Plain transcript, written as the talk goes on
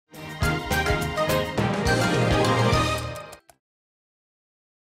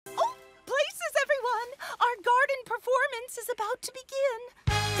about to begin.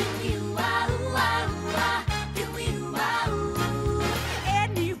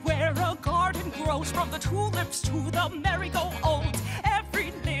 Anywhere a garden grows, from the tulips to the marigolds,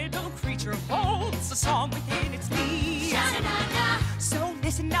 every little creature holds a song within its leaves. So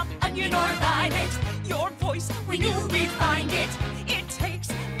listen up, onion or violet, your voice, we knew we'd find it. It takes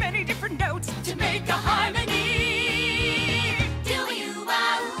many different notes to make a harmony.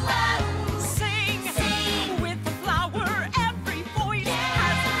 Sing with the flower, every voice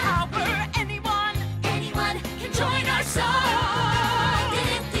has the power. Anyone can join our song.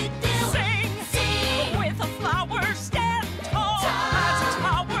 Sing with the flower, stand tall as a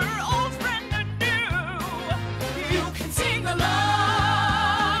tower, old friend and new. You can sing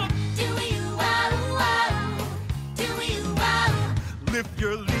along. Lift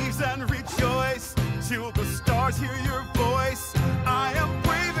your leaves and rejoice till the stars hear your voice. I am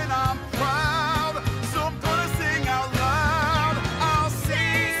brave and I'm proud, so I'm gonna sing out loud. I'll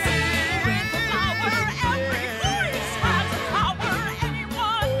sing With the flower, every voice has a power.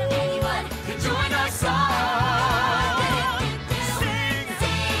 Anyone can join our song.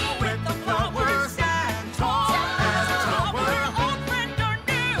 Sing with the flower, stand tall as a tower. Old friend or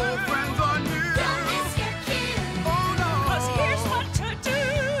new, Old friends are new. don't miss your cue. Oh no, 'Cause here's what to do.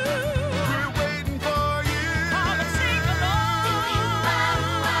 we're waiting for you. Come and sing along.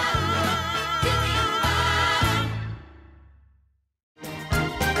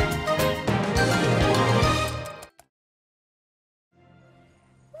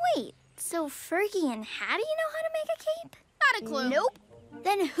 Wait, so Fergie and Hattie know how to make a cape? Not a clue. Nope.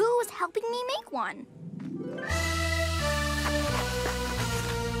 Then who's helping me make one?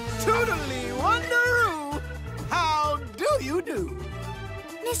 Toodly Wonderoo! How do you do?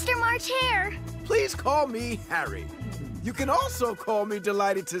 Mr. Marcher. Please call me Harry. You can also call me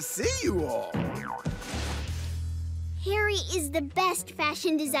delighted to see you all. Harry is the best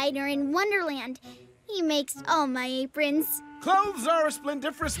fashion designer in Wonderland. He makes all my aprons. Clothes are a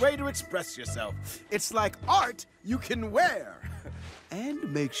splendiferous way to express yourself. It's like art you can wear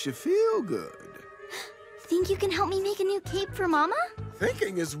and makes you feel good. Think you can help me make a new cape for Mama?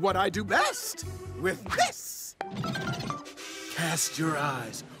 Thinking is what I do best. With this, cast your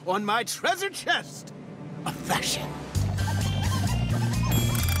eyes on my treasure chest of fashion.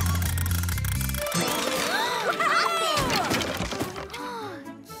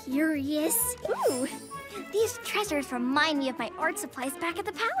 Curious. Ooh, these treasures remind me of my art supplies back at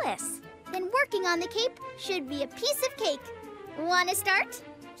the palace. Then working on the cape should be a piece of cake. Wanna start?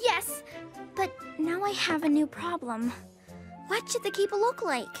 Yes, but now I have a new problem. What should the cape look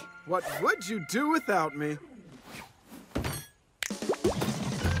like? What would you do without me?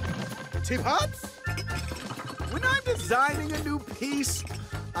 Teapots? When I'm designing a new piece,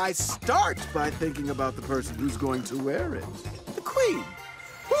 I start by thinking about the person who's going to wear it. The queen.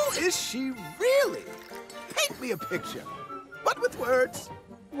 Who is she really? Paint me a picture, but with words.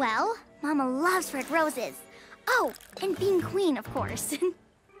 Well, Mama loves red roses. Oh, and being queen, of course.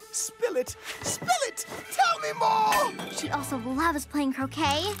 Spill it, spill it, tell me more. She also loves playing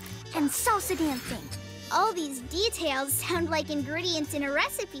croquet and salsa dancing. All these details sound like ingredients in a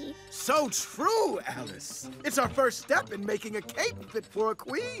recipe. So true, Alice. It's our first step in making a cape fit for a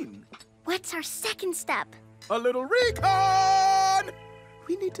queen. What's our second step? A little recon!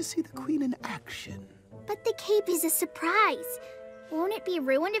 We need to see the queen in action. But the cape is a surprise. Won't it be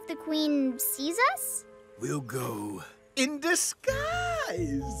ruined if the queen sees us? We'll go in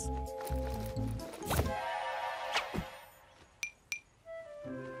disguise.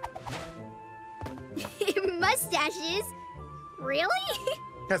 Mustaches? Really?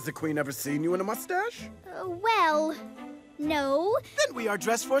 Has the queen ever seen you in a mustache? Well, no. Then we are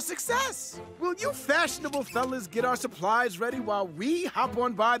dressed for success. Will you fashionable fellas get our supplies ready while we hop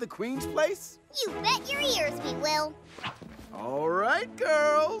on by the queen's place? You bet your ears we will. All right,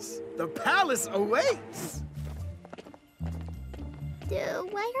 girls. The palace awaits.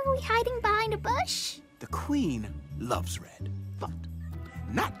 Why are we hiding behind a bush? The queen loves red, but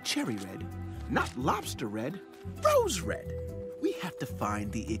not cherry red, not lobster red, rose red. We have to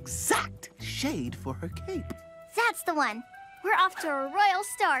find the exact shade for her cape. That's the one. We're off to a royal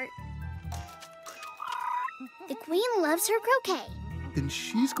start. The queen loves her croquet. Then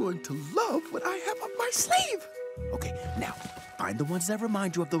she's going to love what I have up my sleeve. Okay, now, find the ones that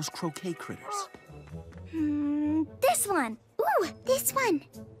remind you of those croquet critters. This one. Ooh, this one.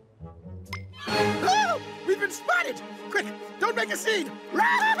 Oh, we've been spotted! Quick, don't make a scene!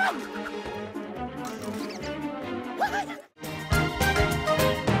 Run!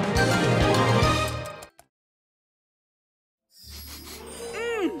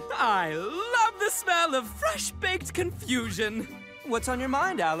 I love the smell of fresh-baked confusion. What's on your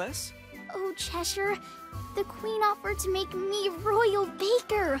mind, Alice? Oh, Cheshire, the Queen offered to make me royal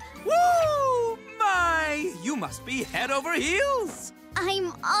baker. Woo! My! You must be head over heels.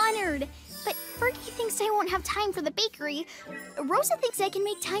 I'm honored. But Fergie thinks I won't have time for the bakery. Rosa thinks I can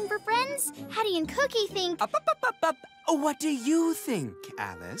make time for friends. Hattie and Cookie think... Up. What do you think,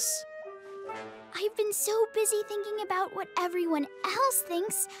 Alice? I've been so busy thinking about what everyone else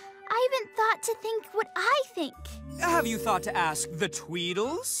thinks, I haven't thought to think what I think. Have you thought to ask the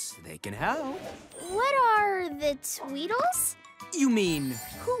Tweedles? They can help. What are the Tweedles? You mean,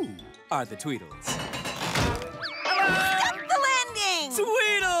 who are the Tweedles? Stop the landing!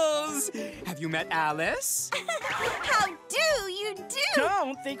 Tweedles! Have you met Alice? How do you do?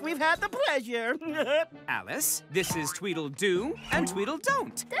 Don't think we've had the pleasure. Alice, this is Tweedledoo and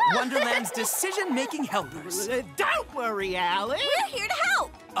Tweedledon't, Wonderland's decision-making helpers. Don't worry, Alice. We're here to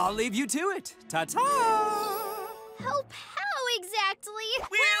help. I'll leave you to it. Ta-ta! Help how exactly?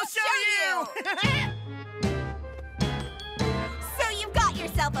 We'll show you! So you've got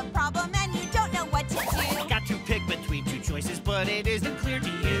yourself a problem and you don't know what to do. Got to pick between two choices, but it isn't clear to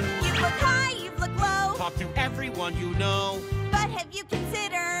you. You've looked high, you've looked low. Talk to everyone you know. But have you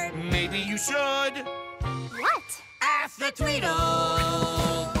considered? Maybe you should. What? Ask the Tweedle.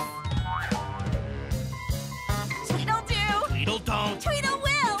 Tweedledoo. Tweedledon't. Tweedle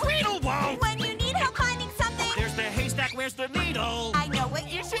will. Tweedle won't. When you need help finding something. There's the haystack, where's the needle? I know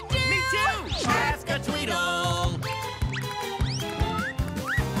what you should do. Me too. Ask a Tweedle.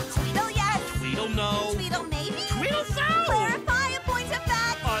 Tweedle yes. Tweedle no. Tweedle maybe. Tweedle so. Clarify a point of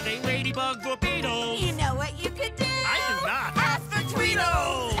fact. Are they ladybugs or beetles? You know what you could do. I do not. Ask the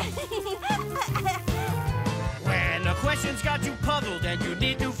Tweedle. When a question's got you puzzled and you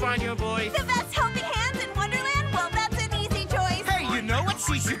need to find your voice. The best helping hands in Wonderland? Well, that's an easy choice. Hey, you know what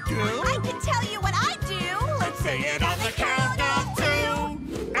she should do? I can tell you what I do. Let's say it on the count of two.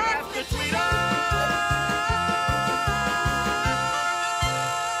 Ask the Tweedle.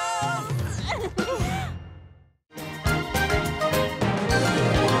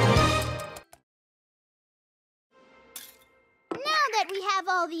 Now that we have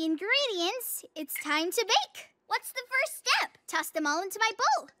all the ingredients, it's time to bake. What's the first step? Toss them all into my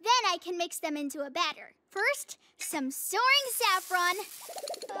bowl. Then I can mix them into a batter. First, some soaring saffron.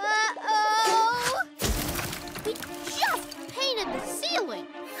 Uh-oh! We just painted the ceiling.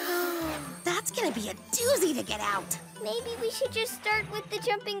 That's gonna be a doozy to get out. Maybe we should just start with the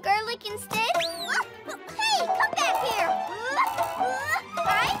jumping garlic instead? Hey, come back here!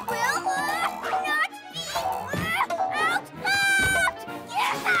 I will not be out!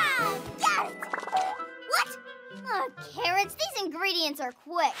 Yeah! Got it! What? Oh, carrots, these ingredients are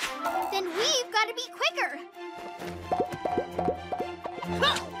quick. Then we've got to be quicker.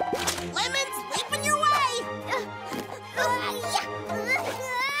 Lemons, leaping your way.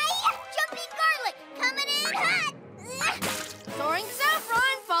 Jumping garlic, coming in hot. Soaring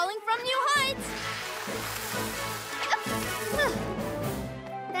saffron, falling from new heights.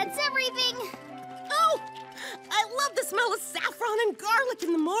 That's everything. Oh, I love the smell of saffron and garlic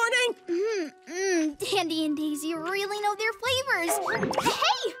in the morning. Dandy and Daisy really know their flavors.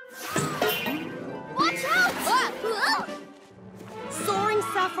 Hey! Watch out! Soaring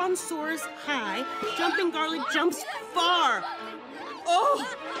saffron soars high, jumping garlic jumps far. Oh!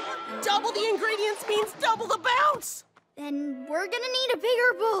 Double the ingredients means double the bounce! Then we're gonna need a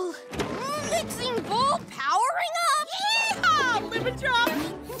bigger bowl. Mixing bowl powering up! Yeehaw! Lemon drop!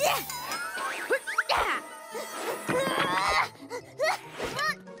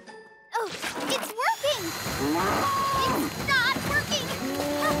 Oh, it's working! It's not working!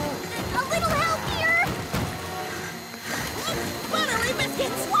 A little help here! Buttery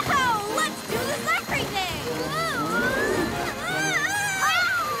biscuits. Wow, let's do this everything.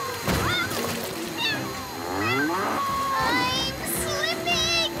 I'm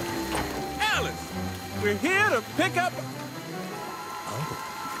slipping! Alice, we're here to pick up...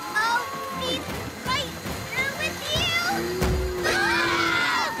 I'll be right there with you!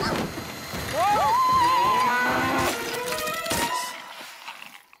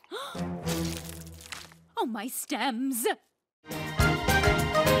 Oh, my stems.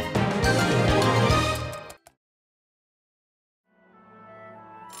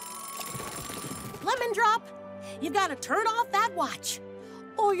 Lemon drop. You gotta turn off that watch,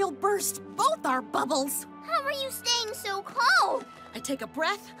 or you'll burst both our bubbles. How are you staying so calm? I take a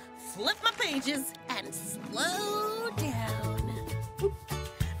breath, flip my pages, and slow down.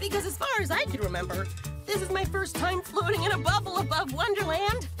 Because as far as I can remember, this is my first time floating in a bubble above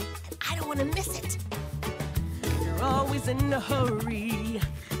Wonderland, and I don't want to miss it. You're always in a hurry.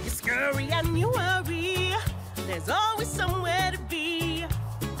 You scurry and you worry, there's always somewhere to be,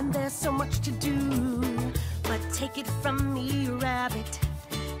 and there's so much to do. But take it from me, rabbit,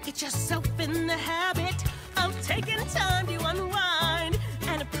 get yourself in the habit of taking time to unwind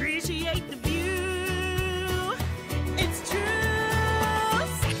and appreciate the view. It's true.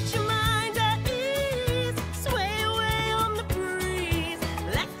 Set your mind at ease, sway away on the breeze,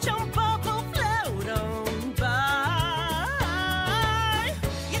 let your bubble float on by.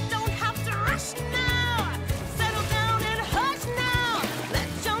 You don't have to rush now, settle down and hush now, let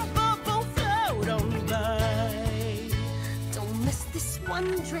your bubble float on by. Don't miss this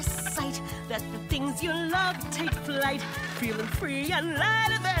wondrous sight, let the things you love take flight, feeling free and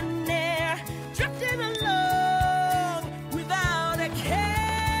lighter than air, drifting along without a care.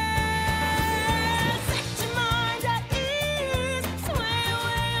 Set your mind at ease, sway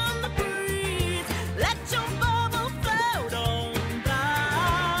away on the breeze, let your bubble float on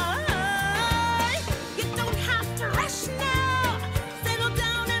by. You don't have to rush now, settle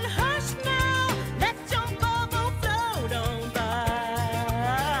down and hush now, let your bubble float on by.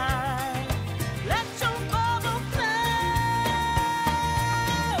 Let your bubble float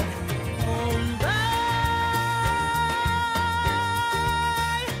on by.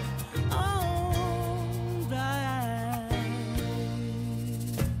 On by.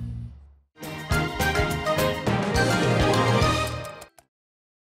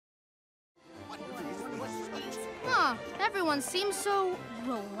 Huh, everyone seems so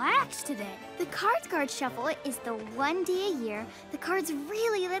relaxed today. The Cards Guard Shuffle is the one day a year the cards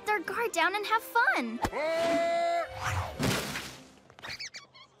really let their guard down and have fun.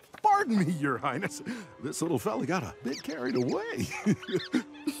 Pardon me, Your Highness. This little fella got a bit carried away.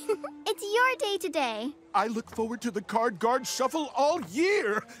 It's your day today. I look forward to the Card Guard Shuffle all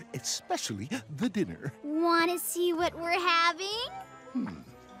year, especially the dinner. Want to see what we're having?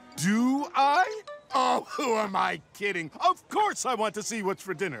 Do I? Oh, who am I kidding? Of course I want to see what's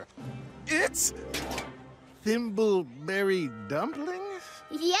for dinner. It's thimbleberry dumplings?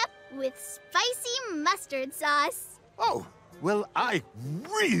 Yep, with spicy mustard sauce. Oh, well, I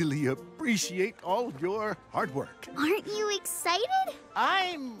really appreciate all your hard work. Aren't you excited?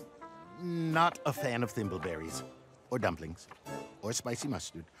 I'm not a fan of thimbleberries, or dumplings, or spicy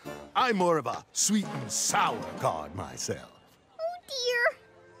mustard. I'm more of a sweet and sour god myself. Oh, dear.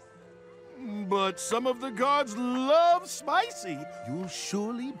 But some of the gods love spicy. You'll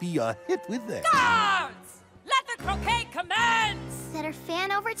surely be a hit with them. Guards! Let the croquet commence! Set her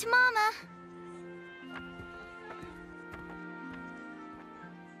fan over to Mama.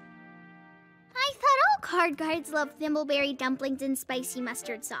 I thought all card guards love thimbleberry dumplings and spicy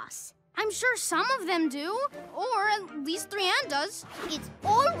mustard sauce. I'm sure some of them do, or at least 3Ann does. It's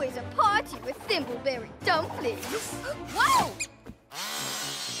always a party with thimbleberry dumplings. Whoa!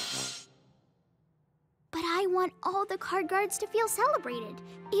 But I want all the card guards to feel celebrated.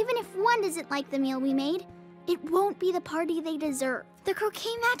 Even if one doesn't like the meal we made, it won't be the party they deserve. The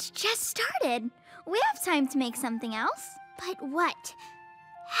croquet match just started. We have time to make something else. But what?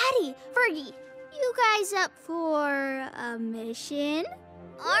 Hattie, Fergie, you guys up for a mission?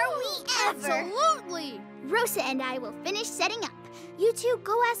 Are we ever? Absolutely! Rosa and I will finish setting up. You two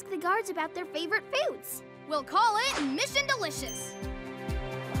go ask the guards about their favorite foods. We'll call it Mission Delicious.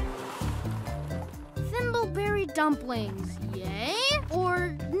 Thimbleberry dumplings, yay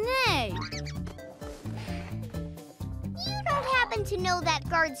or nay? You don't happen to know that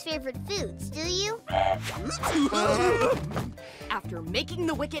guard's favorite foods, do you? After making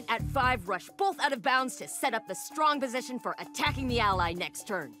the wicket at 5, rush both out of bounds to set up the strong position for attacking the ally next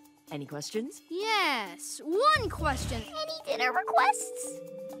turn. Any questions? Yes, one question. Any dinner requests?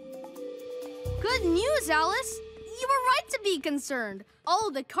 Good news, Alice. You were right to be concerned. All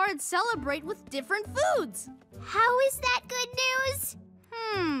of the cards celebrate with different foods. How is that good news?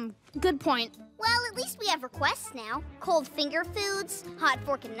 Good point. Well, at least we have requests now. Cold finger foods, hot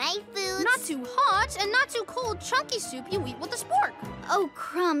fork and knife foods. Not too hot and not too cold chunky soup you eat with a spork. Oh,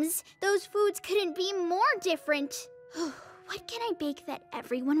 crumbs. Those foods couldn't be more different. What can I bake that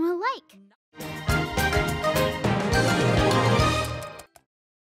everyone will like?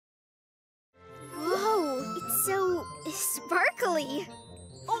 Whoa, it's so sparkly.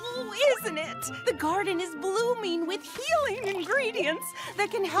 Oh, isn't it? The garden is blooming with healing ingredients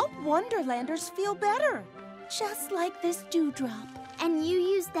that can help Wonderlanders feel better. Just like this dewdrop. And you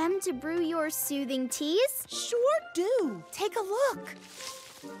use them to brew your soothing teas? Sure do. Take a look.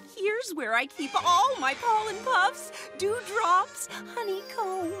 Here's where I keep all my pollen puffs, dewdrops,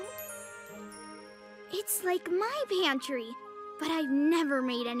 honeycomb. It's like my pantry. but I've never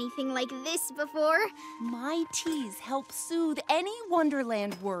made anything like this before. My teas help soothe any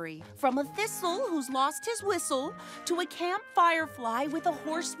Wonderland worry. From a thistle who's lost his whistle to a camp firefly with a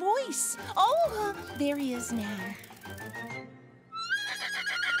hoarse voice. Oh, there he is now.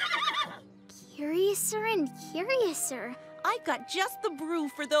 Curiouser and curiouser. I've got just the brew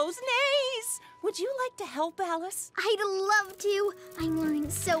for those nays. Would you like to help, Alice? I'd love to. I'm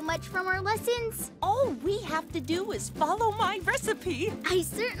learning so much from our lessons. All we have to do is follow my recipe. I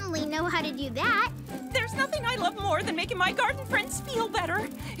certainly know how to do that. There's nothing I love more than making my garden friends feel better.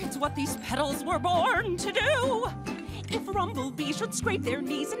 It's what these petals were born to do. If Rumblebee should scrape their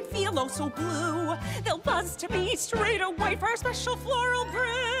knees and feel oh so blue, they'll buzz to me straight away for a special floral brew.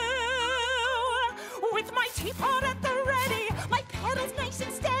 With my teapot at the ready, my petals nice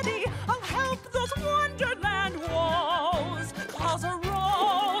and steady, I'll help those Wonderland woes. 'Cause a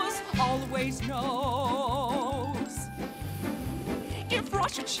rose always knows. If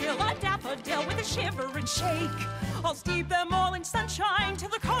Frost should chill a daffodil with a shiver and shake, I'll steep them all in sunshine till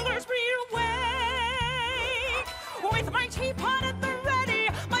the colors reawake. With my teapot at the ready,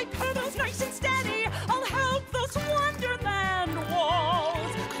 my petals nice and steady, I'll help those Wonderland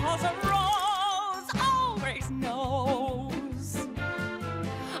woes. 'Cause a rose always knows.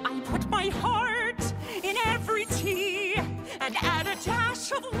 I put my heart in every tea and add a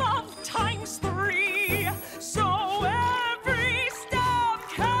dash of love ×3. So every stem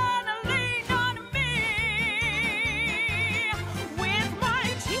can lean on me. With my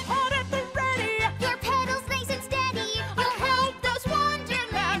teapot at the ready, Your petals nice and steady. I'll help those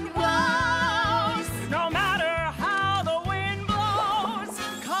Wonderland woes. No matter how the wind blows,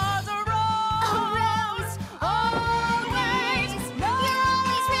 'cause a rose always knows. You're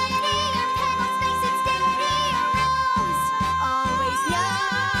always ready. Your petals nice and steady. A rose always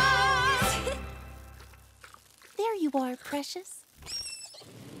knows. There you are, precious.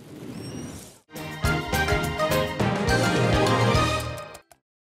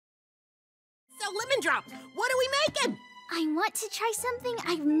 So, Lemon Drop, what are we making? I want to try something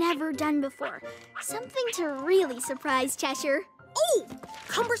I've never done before. Something to really surprise Cheshire. Oh,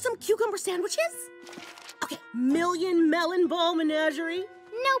 cumbersome cucumber sandwiches? Okay, million melon ball menagerie?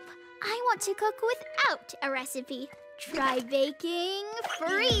 Nope. I want to cook without a recipe. Try baking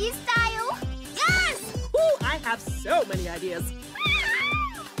freestyle. Yes! Ooh, I have so many ideas.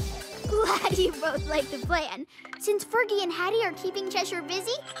 Glad you both like the plan. Since Fergie and Hattie are keeping Cheshire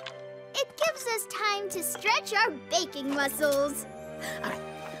busy, it gives us time to stretch our baking muscles. All right,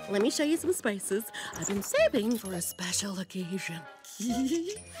 let me show you some spices I've been saving for a special occasion.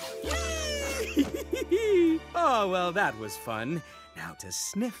 Oh, well, that was fun. Now to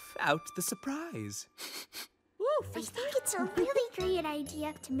sniff out the surprise. Ooh, I think it's a really great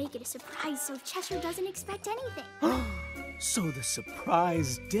idea to make it a surprise so Cheshire doesn't expect anything. So the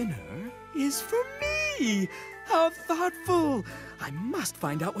surprise dinner is for me! How thoughtful! I must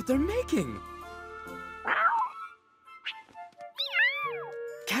find out what they're making.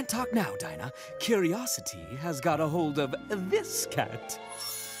 Can't talk now, Dinah. Curiosity has got a hold of this cat.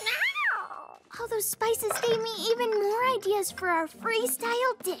 All those spices gave me even more ideas for our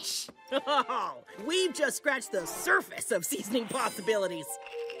freestyle dish. Oh, we've just scratched the surface of seasoning possibilities.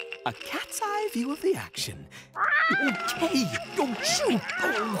 A cat's eye view of the action. Okay, don't shoot!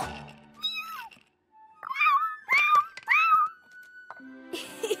 Oh.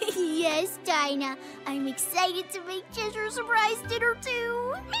 Yes, Dinah. I'm excited to make Cheshire a surprise dinner,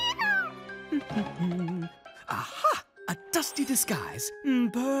 too. Aha! A dusty disguise.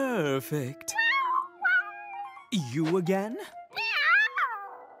 Perfect. You again?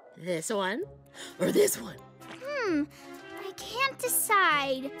 This one or this one? I can't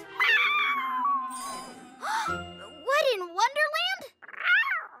decide. What in Wonderland?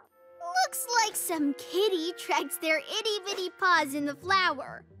 Looks like some kitty tracked their itty-bitty paws in the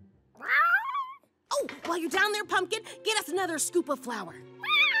flour. Oh, while you're down there, Pumpkin, get us another scoop of flour.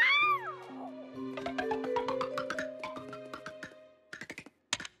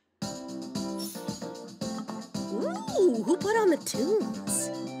 Ooh, who put on the tunes?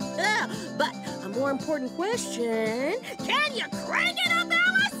 But a more important question, can you crank it up,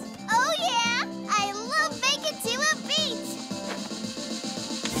 Alice? Oh, yeah! I love making to a beat!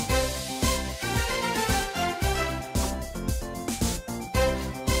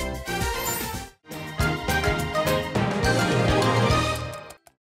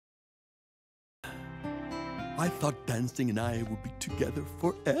 I thought dancing and I would be together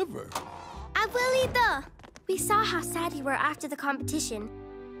forever. Abuelita! We saw how sad you were after the competition.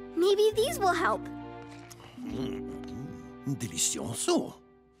 Maybe these will help. Delicioso.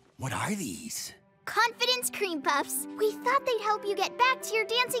 What are these? confidence cream puffs. We thought they'd help you get back to your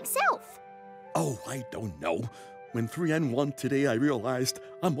dancing self. Oh, I don't know. When 3 and 1 today, I realized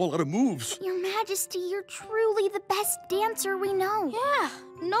I'm all out of moves. Your Majesty, you're truly the best dancer we know. Yeah,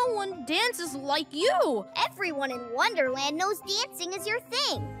 no one dances like you. Everyone in Wonderland knows dancing is your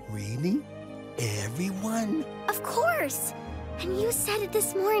thing. Really? Everyone? Of course. And you said it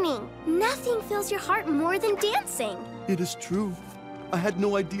this morning. Nothing fills your heart more than dancing. It is true. I had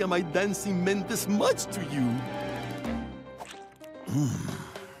no idea my dancing meant this much to you.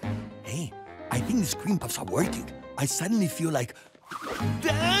 Hey, I think these cream puffs are working. I suddenly feel like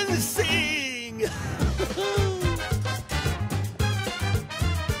dancing!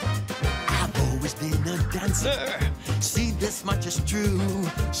 I've always been a dancer. See, this much is true.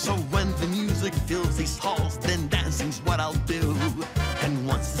 So when the music fills these halls, then dancing's what I'll do. And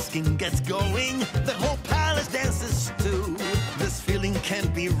once the skin gets going, the whole palace dances too. This feeling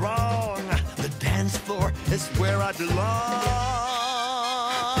can't be wrong. The dance floor is where I belong.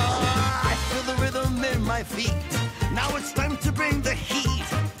 I feel the rhythm in my feet. Now it's time to bring the heat.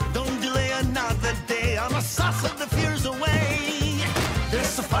 Don't delay another day. I must hustle the fears away.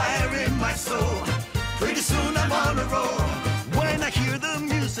 There's a fire in my soul. Pretty soon I'm on a roll. When I hear the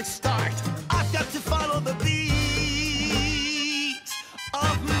music start, I've got to follow the beat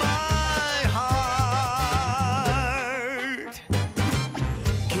of my heart.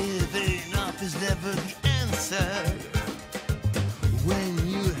 Giving up is never the answer when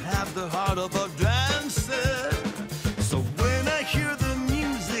you have the heart of a dancer. So when I hear the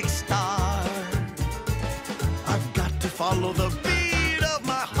music start, I've got to follow the beat of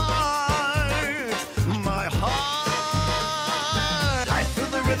my heart. My heart. I feel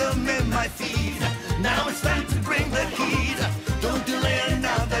the rhythm in my feet. Now it's time to bring the heat. Don't delay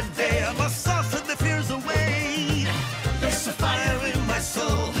another day. I must set the fears away. There's a fire in my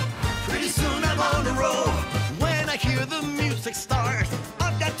soul. Pretty soon I'm on a roll. When I hear the music start,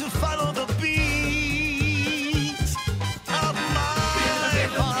 I've got to follow the beat of my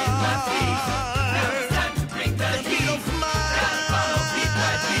heart. Now it's time to bring the heat of my heart.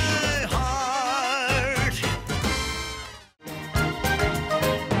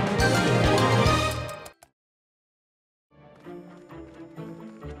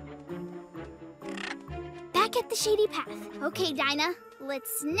 Back at the shady path. Okay, Dinah,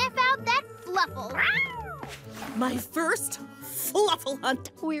 let's sniff out that fluffle. My first fluffle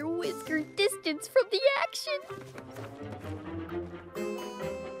hunt. We're whisker distance from the action.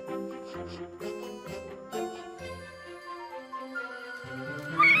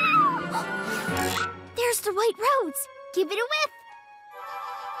 There's the white rose. Give it a whiff.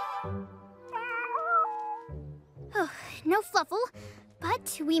 Oh, no fluffle,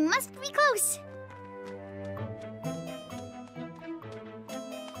 but we must be close.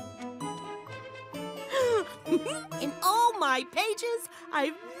 In all my pages,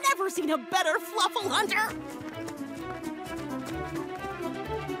 I've never seen a better fluffle hunter.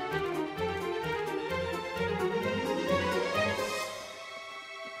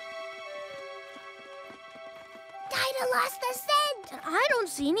 Dinah lost the scent. And I don't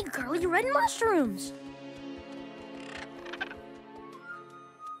see any curly red mushrooms.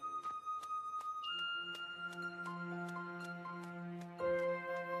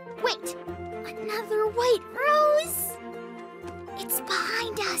 Wait, another white rose? It's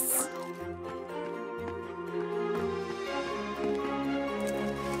behind us.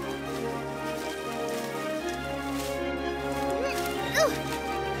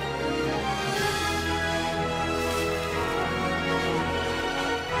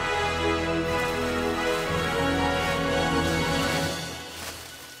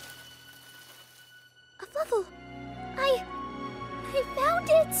 A fluffle. I found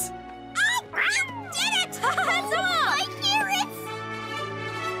it. Oh, did it! That's all! I hear it!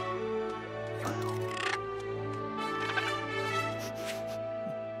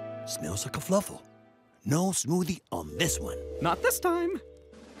 Smells like a fluffle. No smoothie on this one. Not this time.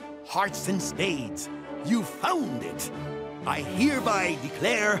 Hearts and spades, you found it. I hereby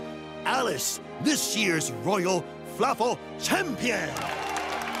declare Alice this year's Royal Fluffle Champion.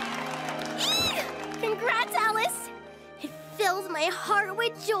 Congrats, Alice. It fills my heart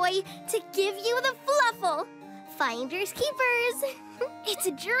with joy to give you the fluffle. Finders keepers. It's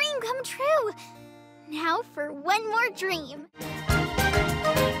a dream come true. Now for one more dream.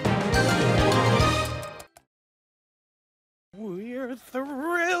 We're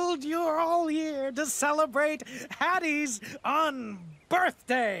thrilled you're all here to celebrate Hattie's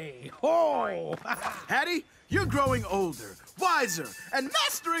birthday. Oh! Hattie, you're growing older, wiser, and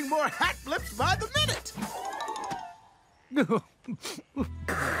mastering more hat flips by the minute.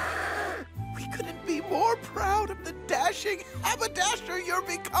 We couldn't be more proud of the dashing haberdasher you're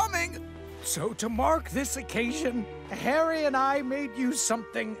becoming. So to mark this occasion, Harry and I made you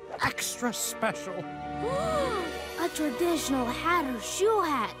something extra special. A traditional Hatter shoe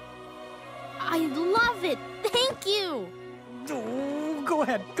hat. I love it. Thank you. Oh, go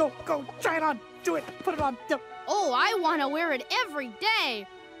ahead. Go. Try it on. Do it. Put it on. Oh, I want to wear it every day.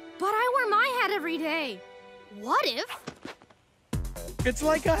 But I wear my hat every day. What if? It's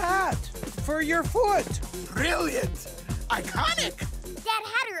like a hat for your foot. Brilliant. Iconic. Dad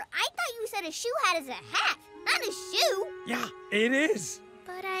Hatter, I thought you said a shoe hat is a hat, not a shoe. Yeah, it is.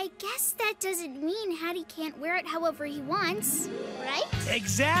 But I guess that doesn't mean Hattie can't wear it however he wants, right?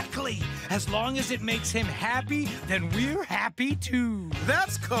 Exactly. As long as it makes him happy, then we're happy too.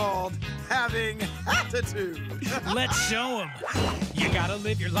 That's called having attitude. Let's show him. You gotta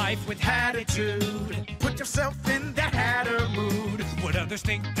live your life with attitude. Put yourself in the Hatter mood. What others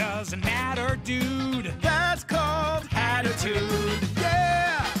think doesn't matter, dude. That's called attitude.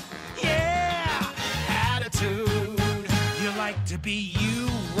 Yeah! Yeah! Attitude. You like to be you,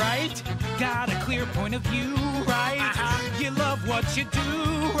 right? Got a clear point of view, right? You love what you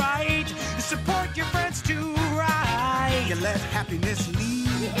do, right? Support your friends too, right? You let happiness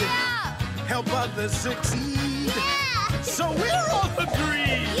lead. Yeah! Help others succeed. Yeah! So we're all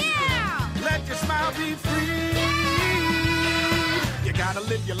agreed. Yeah! Let your smile be free. Yeah! You gotta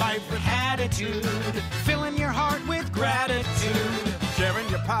live your life with attitude. Filling your heart with gratitude. sharing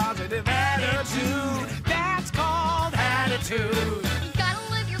your positive attitude. That's called attitude. You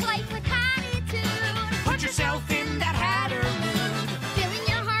gotta live your life with attitude. Put yourself in that Hatter mood. Filling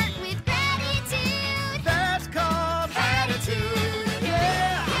your heart with gratitude. That's called attitude.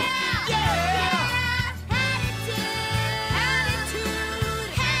 Yeah! Yeah! Attitude!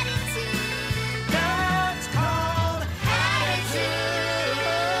 Attitude! Attitude! That's called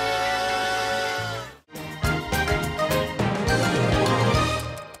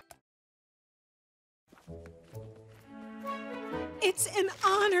It's an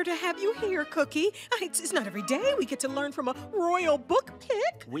honor to have you here, Cookie. It's not every day we get to learn from a royal book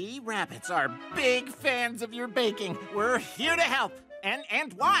pick. We rabbits are big fans of your baking. We're here to help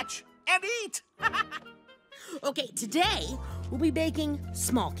and watch and eat. Okay, today we'll be baking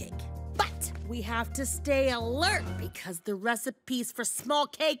small cake. But we have to stay alert because the recipes for small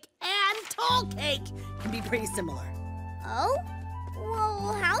cake and tall cake can be pretty similar. Oh?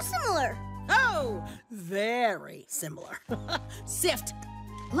 Well, how similar? Oh, very similar. Sift.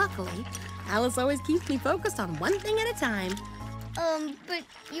 Luckily, Alice always keeps me focused on one thing at a time. But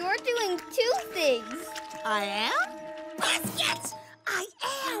you're doing two things. I am? Yes, I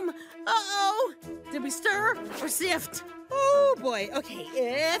am. Uh-oh. Did we stir or sift? Oh, boy. Okay,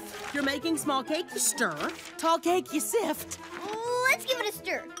 if you're making small cake, you stir. Tall cake, you sift. Let's give it a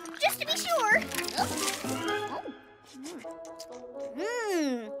stir, just to be sure.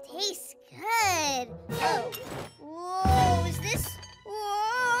 Tastes good. Oh. Whoa, is this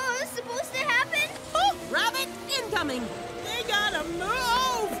supposed to happen? Oh, rabbit incoming. They gotta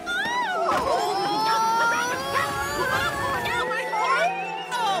move.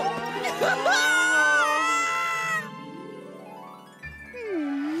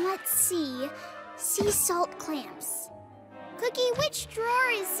 Let's see. Sea salt clams. Cookie, which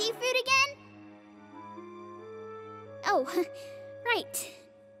drawer is seafood again? Oh, right.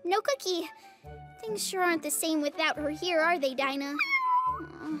 No Cookie. Things sure aren't the same without her here, are they, Dinah?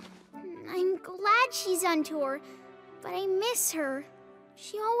 I'm glad she's on tour, but I miss her.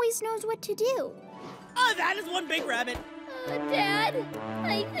 She always knows what to do. Oh, that is one big rabbit. Dad,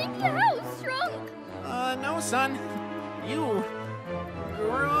 I think the house shrunk. No, son. You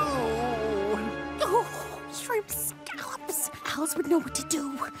grew. Oh, shrimp scallops. Alice would know what to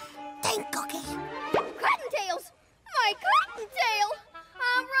do. Thank Cookie. Cottontails! My cottontail!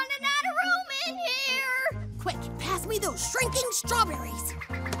 I'm running out of room in here! Quick, pass me those shrinking strawberries.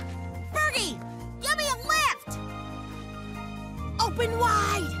 Fergie, give me a lift! Open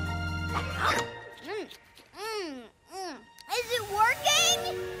wide! Is it working?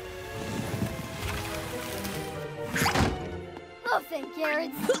 Oh, thank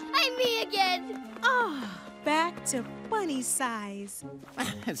Garrett. I'm me again. Back to bunny size.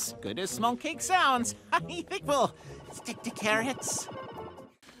 As good as small cake sounds, I think we'll stick to carrots.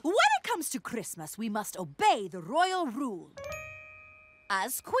 When it comes to Christmas, we must obey the royal rule.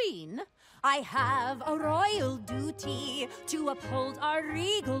 As queen, I have a royal duty to uphold our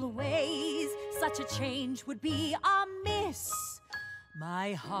regal ways. Such a change would be amiss.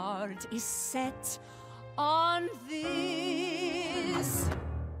 My heart is set on this.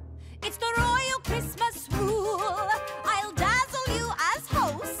 It's the royal Christmas rule. I'll dazzle you as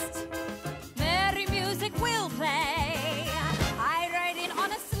host. Merry music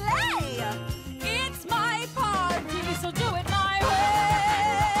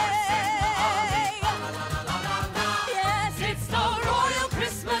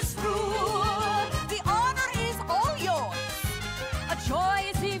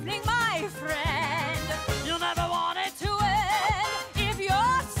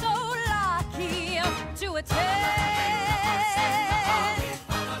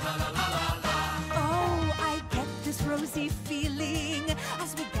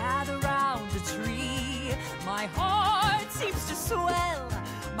swell.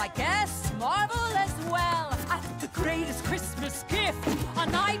 My guests marvel as well at the greatest Christmas gift, a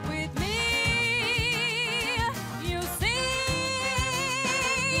night with me. You see,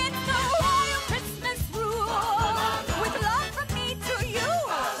 it's the royal Christmas rule, with love from me to you.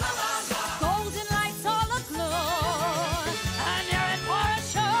 Golden lights all aglow, and you're in for a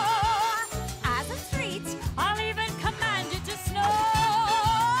show. As a treat, I'll even command you to snow.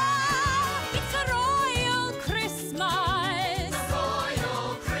 It's a royal Christmas. A royal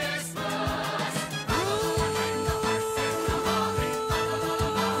Christmas.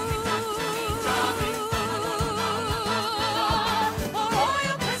 A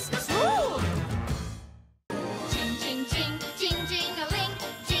royal Christmas rule. Jing, jing, jing, jing, jing-a-ling,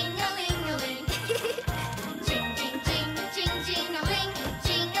 jing-a-ling-a-ling. Jing, jing, jing, jing, jing-a-ling,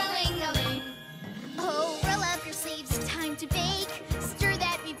 jing-a-ling-a-ling. Oh, roll up your sleeves, it's time to bake. Stir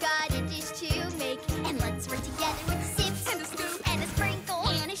that, we've got a dish to make. And let's work together with a sips and a scoop and a sprinkle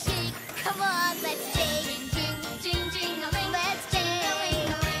and a shake. Come on, let's shake. Jing, jing, jing, jing-a-ling, let's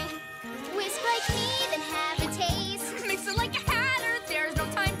jing-a-ling-a-ling. Whisk like me, then have a taste. Mix it like a hatter, there's no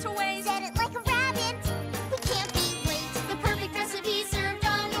time to waste. Set it like a rabbit. We can't be late. The perfect recipe served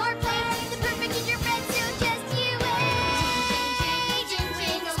on your plate. The perfect gingerbread, so just you wait. Jing,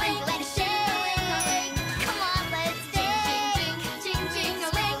 jing, jing-a-ling, let's shake. Come on, let's bake. Jing,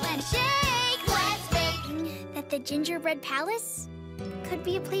 jing-a-ling, let's shake. Let's bake. That the gingerbread palace could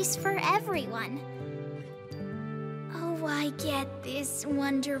be a place for everyone. Oh, I get this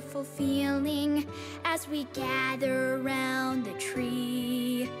wonderful feeling as we gather around the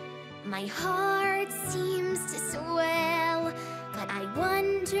tree. My heart seems to swell, but I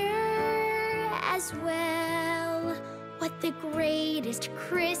wonder as well what the greatest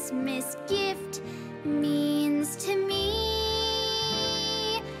Christmas gift means to me.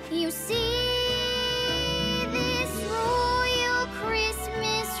 You see, this royal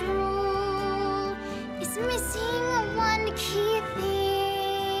Christmas rule is missing one key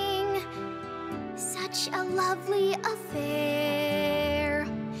thing. Such a lovely affair,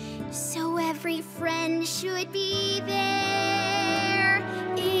 so every friend should be there.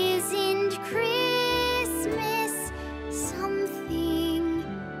 Isn't Christmas something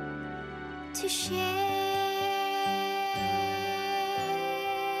to share?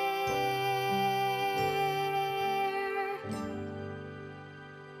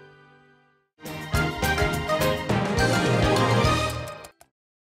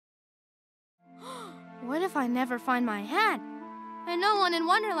 What if I never find my hat? And no one in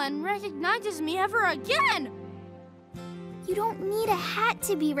Wonderland recognizes me ever again! You don't need a hat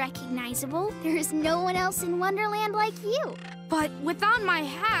to be recognizable. There is no one else in Wonderland like you. But without my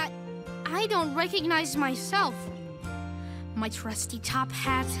hat, I don't recognize myself. My trusty top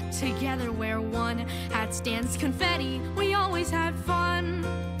hat, together wear one. Hat stands confetti, we always had fun.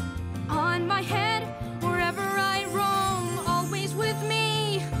 On my head, wherever I roam, always with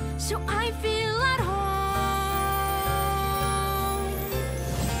me, so I feel at home.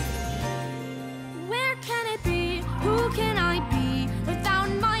 Where can it be? Who can I be? Without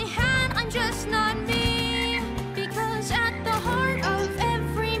my hat, I'm just not me. Because at the heart of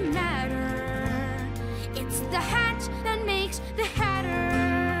every matter, it's the hat that makes the hatter.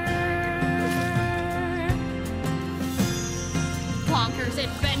 Bonkers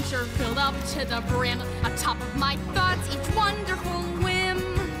adventure filled up to the brim, atop of my thoughts, each wonderful whim.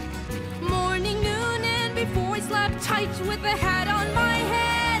 Morning, noon, and before I slept tight with the hat on my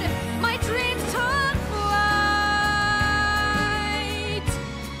head, my dreams took flight.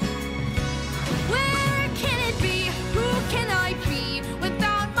 Where can it be? Who can I be?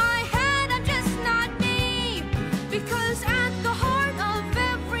 Without my hat, I'm just not me. Because at the heart of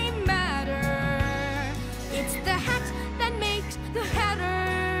every matter, it's the hat that makes the hatter.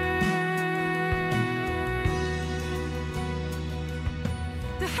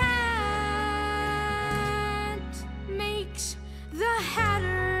 The hat makes the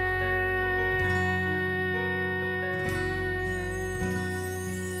hatter.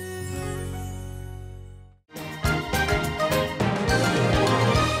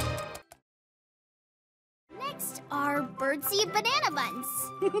 Next are birdseed banana buns.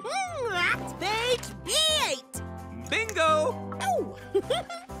 That's baked beat! Bingo! Oh!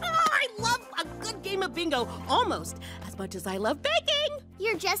 I love a good game of bingo almost as much as I love baking.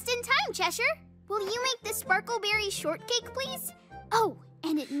 You're just in time, Cheshire. Will you make the sparkleberry shortcake, please? Oh,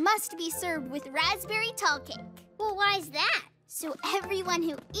 and it must be served with raspberry tall cake. Well, why's that? So everyone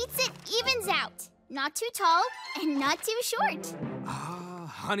who eats it evens out. Not too tall and not too short.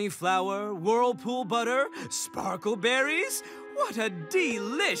 Honey flour, whirlpool butter, sparkle berries. What a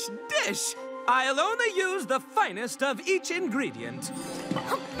delish dish! I'll only use the finest of each ingredient.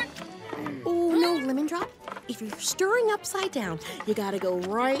 Oh, no, Lemon Drop. If you're stirring upside down, you gotta go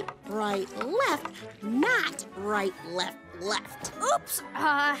right, left, not right, left. Oops!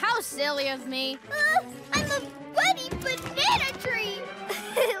 How silly of me. I'm a bunny banana tree.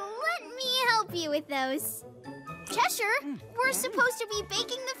 Let me help you with those. Cheshire, we're supposed to be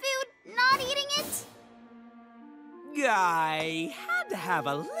baking the food, not eating it. I had to have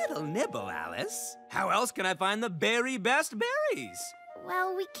a little nibble, Alice. How else can I find the very best berries?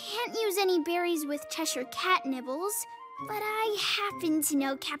 Well, we can't use any berries with Cheshire cat nibbles. But I happen to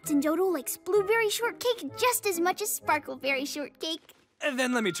know Captain Dodo likes blueberry shortcake just as much as sparkleberry shortcake.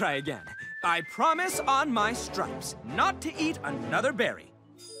 Then let me try again. I promise on my stripes not to eat another berry.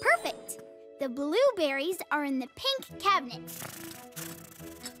 Perfect. The blueberries are in the pink cabinet.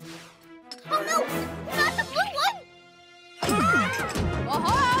 Oh no, not the blue one!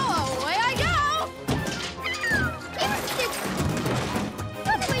 Oh, away I go!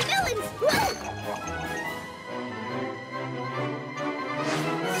 Run away, melons!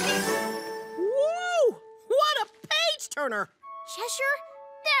 Whoa! What a page turner! Cheshire,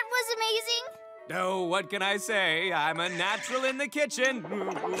 that was amazing. Oh, what can I say? I'm a natural in the kitchen.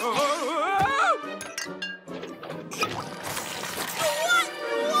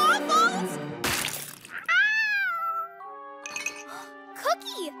 Waffles?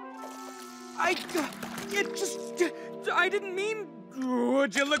 Cookie! I didn't mean...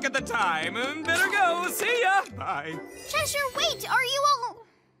 Would you look at the time? Better go. See ya. Bye. Cheshire, wait, are you all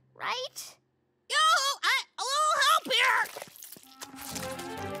right? A little help here!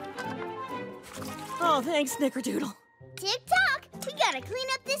 Oh, thanks, Snickerdoodle. Tick-tock, we gotta clean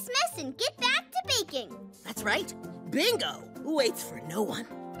up this mess and get back to baking. That's right. Bingo waits for no one.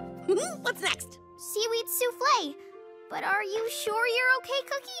 What's next? Seaweed souffle. But are you sure you're okay,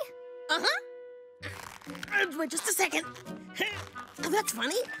 Cookie? Uh-huh. Wait just a second. That's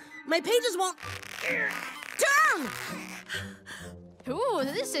funny. My pages won't turn. Ooh,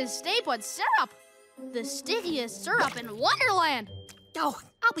 this is staples syrup. The stickiest syrup in Wonderland. Oh,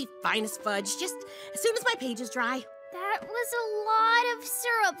 I'll be fine as fudge, just as soon as my pages dry. That was a lot of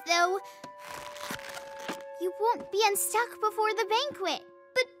syrup, though. You won't be unstuck before the banquet.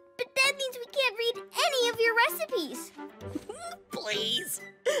 But that means we can't read any of your recipes. Please.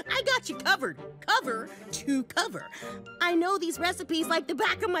 I got you covered. Cover to cover. I know these recipes like the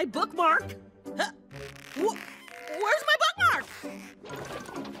back of my bookmark. Where's my bookmark?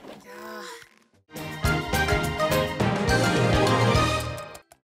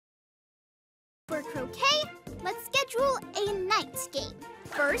 For croquet, let's schedule a night game.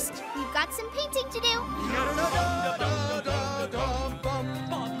 First, we've got some painting to do.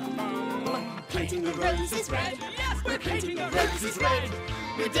 Painting the roses red. Yes, we're painting the roses red.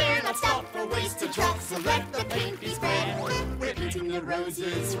 We dare not stop for wasted drops, so let the paint be spread. We're painting the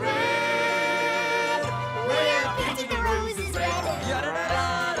roses red. We're painting the roses red.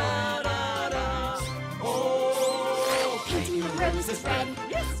 Oh, painting the roses red.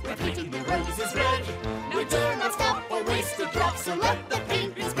 Yes, we're painting the roses red. We dare not stop for wasted drops, so let the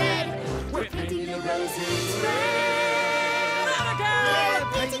paint be spread. We're painting the roses red.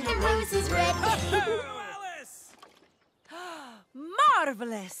 We're painting the roses red. Alice!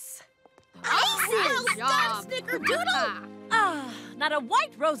 Marvelous! Well job. Snickerdoodle! Ah, not a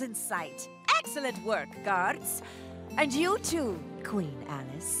white rose in sight. Excellent work, guards. And you too, Queen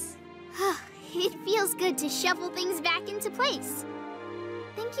Alice. It feels good to shuffle things back into place.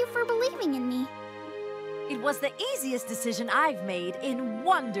 Thank you for believing in me. It was the easiest decision I've made in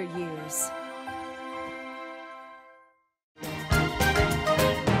Wonder Years.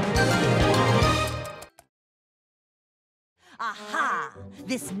 Aha!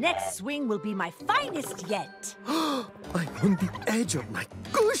 This next swing will be my finest yet. I'm on the edge of my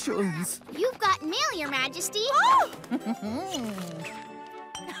cushions. You've got mail, Your Majesty.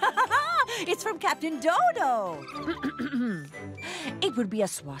 It's from Captain Dodo. It would be a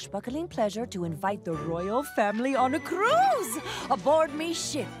swashbuckling pleasure to invite the royal family on a cruise aboard me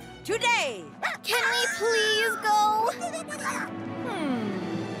ship today. Can we please go?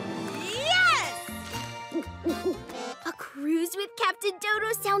 Yes! A cruise with Captain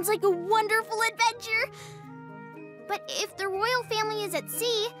Dodo sounds like a wonderful adventure. But if the royal family is at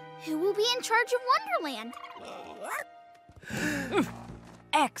sea, who will be in charge of Wonderland?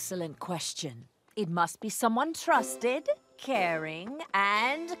 Excellent question. It must be someone trusted, caring,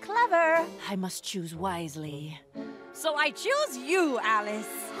 and clever. I must choose wisely. So I choose you, Alice.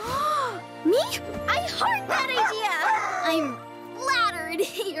 Me? I heart that idea! I'm flattered,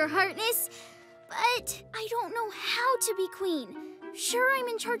 Your Heartness. But I don't know how to be queen. Sure, I'm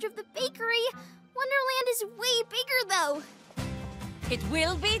in charge of the bakery. Wonderland is way bigger, though. It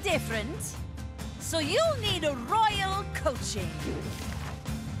will be different. So you'll need a royal coaching.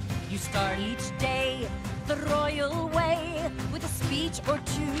 You start each day the royal way with a speech or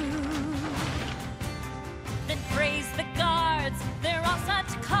two. Then praise the guards, they're all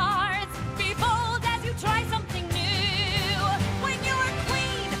such cards. Be bold as you try something new. When you're a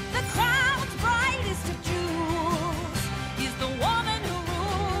queen, the crown's brightest of jewels is the woman who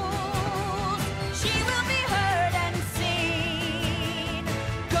rules. She will be heard and seen.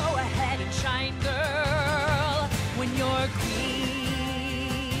 Go ahead and shine, girl, when you're queen.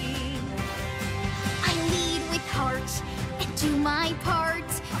 I lead with heart and do my part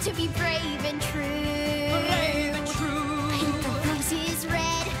to be brave and true. Brave and true. Paint the roses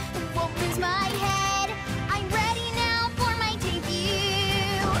red, won't lose my head. I'm ready now for my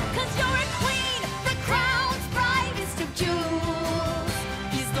debut. 'Cause you're a queen, The crown's brightest of jewels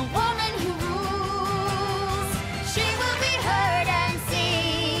is the woman who rules. She will be heard and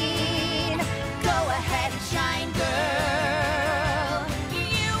seen. Go ahead and shine, girl.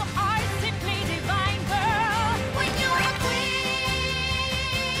 you are simply divine, girl. When you're a queen,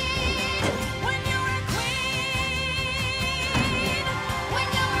 When you're a queen, when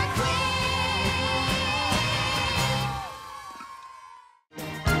you're a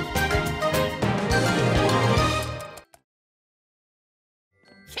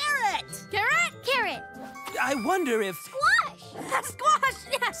Carrot! Carrot? Carrot. I wonder if Squash. squash,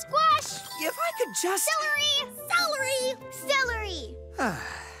 yeah. Squash. I could just. Celery. Celery. Celery.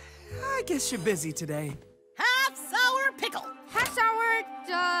 I guess you're busy today. Half sour pickle. Half sour,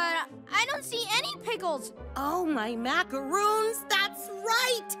 I don't see any pickles. Oh, my macaroons, that's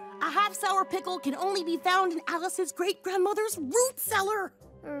right! A half sour pickle can only be found in Alice's great-grandmother's root cellar.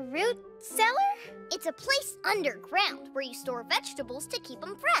 Root cellar? It's a place underground where you store vegetables to keep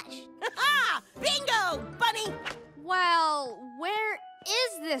them fresh. Ha! Bingo, bunny! Well, where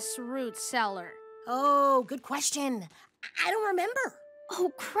is this root cellar? Oh, good question. I don't remember.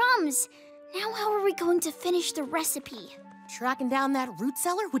 Oh, crumbs. Now how are we going to finish the recipe? Tracking down that root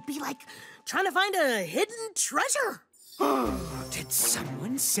cellar would be like trying to find a hidden treasure. Did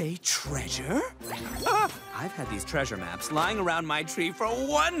someone say treasure? I've had these treasure maps lying around my tree for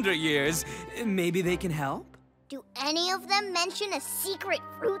wonder years. Maybe they can help? Do any of them mention a secret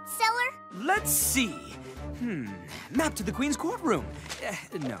root cellar? Let's see. Map to the Queen's courtroom.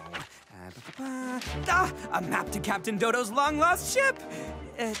 No. A map to Captain Dodo's long-lost ship.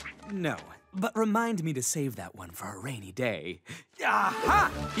 No. But remind me to save that one for a rainy day. Aha!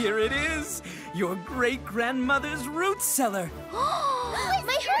 Here it is! Your great-grandmother's root cellar.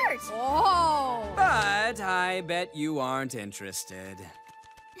 My heart! Oh! But I bet you aren't interested.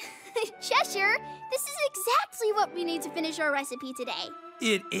 Cheshire, this is exactly what we need to finish our recipe today.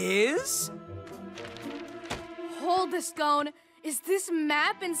 It is? Hold the scone. Is this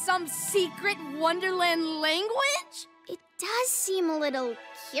map in some secret Wonderland language? It does seem a little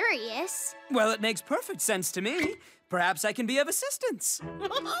curious. Well, it makes perfect sense to me. Perhaps I can be of assistance.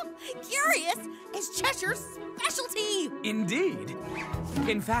 Curious is Cheshire's specialty. Indeed.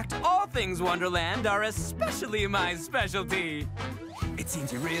 In fact, all things Wonderland are especially my specialty. It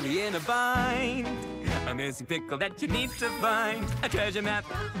seems you're really in a bind. A missing pickle that you need to find. A treasure map,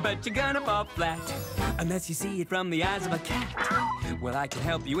 but you're gonna fall flat. Unless you see it from the eyes of a cat. Well, I can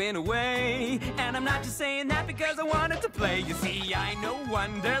help you in a way. And I'm not just saying that because I wanted to play. You see, I know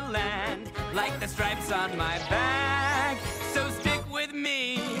Wonderland like the stripes on my back. So stick with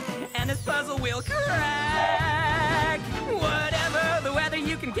me, and this puzzle will crack. Whatever the weather,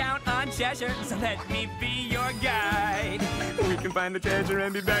 you can count on Cheshire. So let me be your guide. We can find the treasure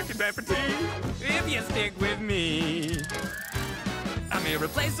and be back in time for tea if you stick with me. I'm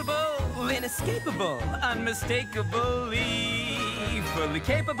irreplaceable, inescapable, unmistakably fully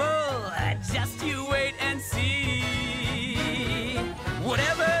capable. Just you wait and see.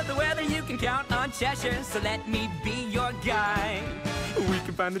 Whatever the weather, you can count on Cheshire. So let me be your guide. We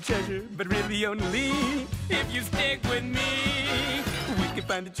can find the treasure, but really only if you stick with me. We can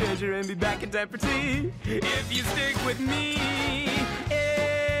find the treasure and be back in time for tea if you stick with me.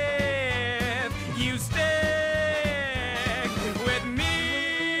 If you stick with me.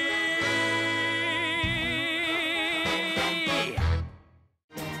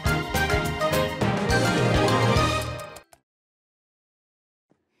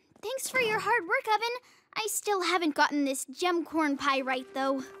 Thanks for your hard work, Oven. I still haven't gotten this gem corn pie right,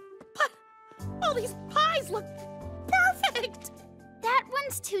 though. But all these pies look perfect. That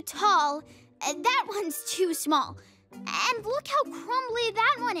one's too tall, and that one's too small. And look how crumbly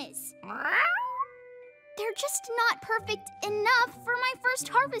that one is. they're just not perfect enough for my first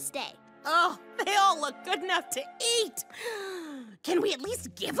harvest day. Oh, they all look good enough to eat. Can we at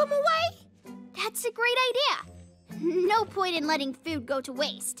least give them away? That's a great idea. No point in letting food go to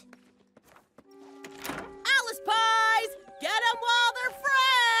waste. Alice pies! Get them while they're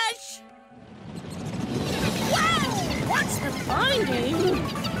fresh! Wow! What's the finding?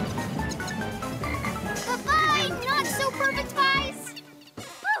 Bye-bye, not so perfect pies!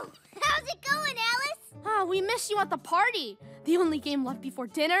 Oh, how's it going, Alice? Oh, we miss you at the party. The only game left before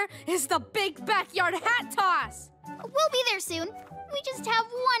dinner is the big backyard hat toss. We'll be there soon. We just have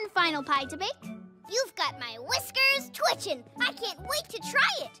one final pie to bake. You've got my whiskers twitching. I can't wait to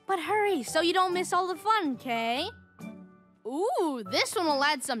try it. But hurry, so you don't miss all the fun, Kay. Ooh, this one will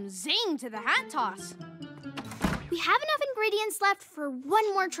add some zing to the hat toss. We have enough ingredients left for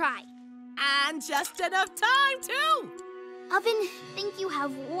one more try. And just enough time, too. Oven, think you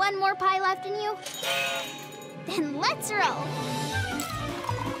have one more pie left in you? Then let's roll.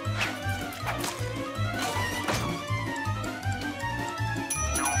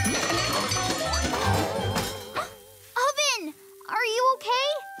 Oven, are you okay?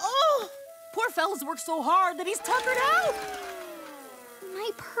 Oh, poor fella's worked so hard that he's tuckered out.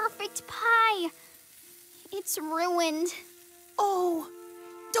 My perfect pie. It's ruined. Oh,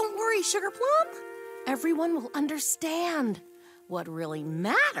 don't worry, Sugar Plum. Everyone will understand. What really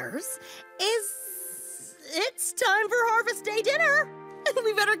matters is it's time for Harvest Day dinner.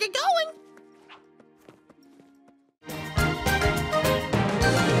 We better get going.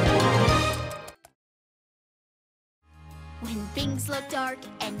 When things look dark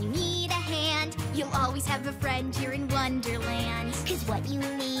and you need a hand, you'll always have a friend here in Wonderland. 'Cause what you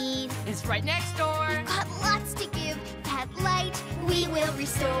need is right next door. We've got lots to give. That light we will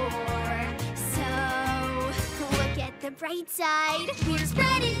restore. So look at the bright side. We're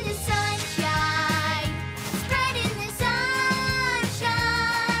spreading the sunshine. Spreading the sunshine.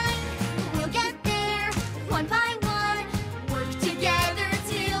 We'll get there one by one. Work together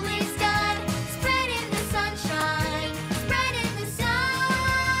till it's done. Spreading the sunshine. Spreading the sunshine.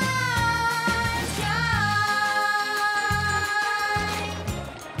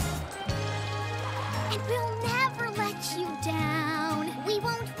 And we'll never let you down. We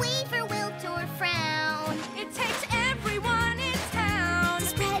won't waver, wilt, or frown. It takes everyone in town to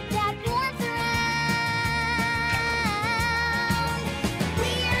spread that warmth around.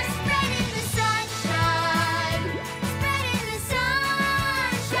 We're spreading the sunshine. Spreading the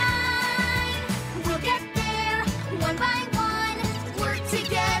sunshine. We'll get there one by one. Work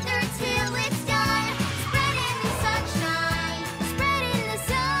together till it's done. Spreading the sunshine. Spreading the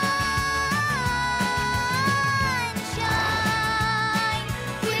sunshine.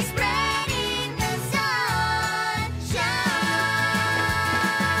 We're spreading the sunshine.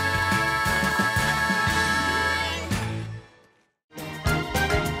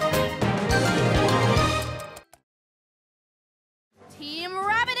 Team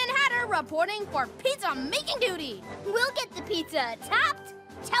Rabbit and Hatter reporting for pizza making duty. We'll get the pizza topped,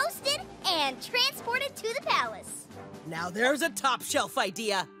 toasted, and transported to the palace. Now there's a top shelf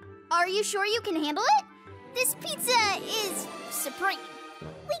idea. Are you sure you can handle it? This pizza is supreme.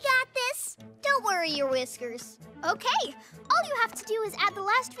 We got this. Don't worry your whiskers. Okay, all you have to do is add the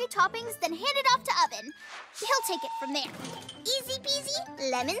last few toppings, then hand it off to Oven. He'll take it from there. Easy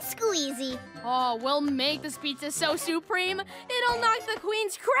peasy, lemon squeezy. Oh, we'll make this pizza so supreme, it'll knock the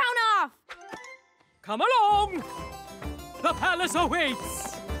queen's crown off. Come along! The palace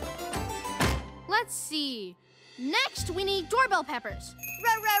awaits! Let's see. Next, we need doorbell peppers.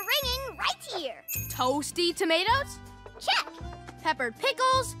 Ringing right here. Toasty tomatoes. Check. Peppered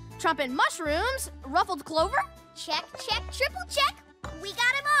pickles. Trumpet mushrooms. Ruffled clover. Check, check, triple check. We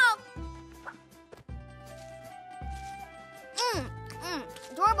got them all.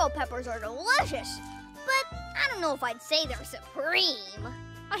 Doorbell peppers are delicious, but I don't know if I'd say they're supreme.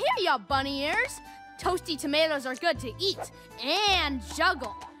 I hear ya, bunny ears. Toasty tomatoes are good to eat and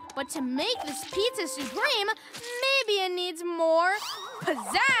juggle. But to make this pizza supreme, maybe it needs more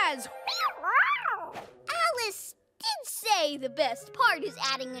pizzazz. Alice did say the best part is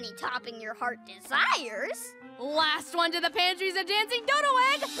adding any topping your heart desires. Last one to the pantry's a dancing dodo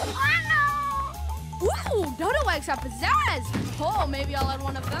egg. Ooh, dodo eggs have pizzazz. Oh, maybe I'll add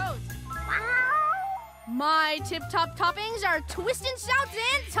one of those. My tip-top toppings are twist and shouts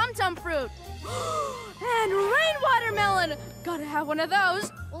and tum-tum fruit. And rain watermelon. Gotta have one of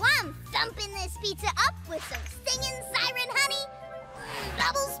those. Well, I'm thumping this pizza up with some singing siren honey,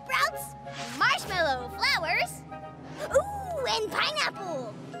 bubble sprouts, marshmallow flowers, ooh, and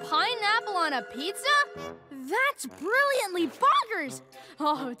pineapple. pineapple on a pizza? That's brilliantly bonkers!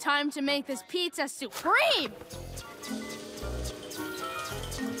 Oh, time to make this pizza supreme!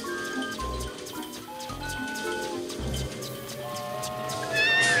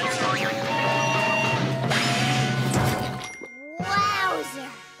 Wowzer!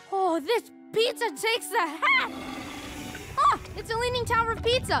 Oh, this pizza takes the hat! Oh, it's a leaning tower of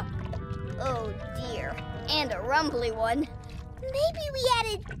pizza! Oh dear, and a rumbly one. Maybe we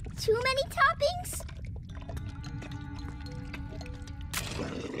added too many toppings?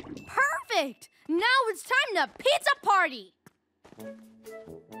 Perfect! Now it's time to pizza party!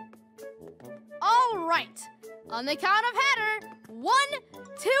 All right, on the count of Hatter, 1,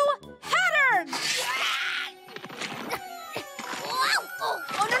 2, Hatter! Oh,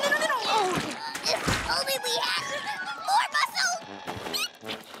 no. If only we had more muscle!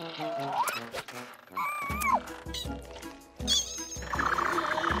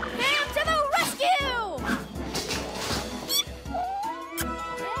 Ham to the rescue!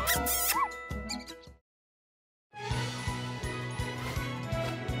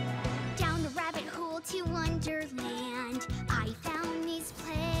 Down the rabbit hole to Wonderland.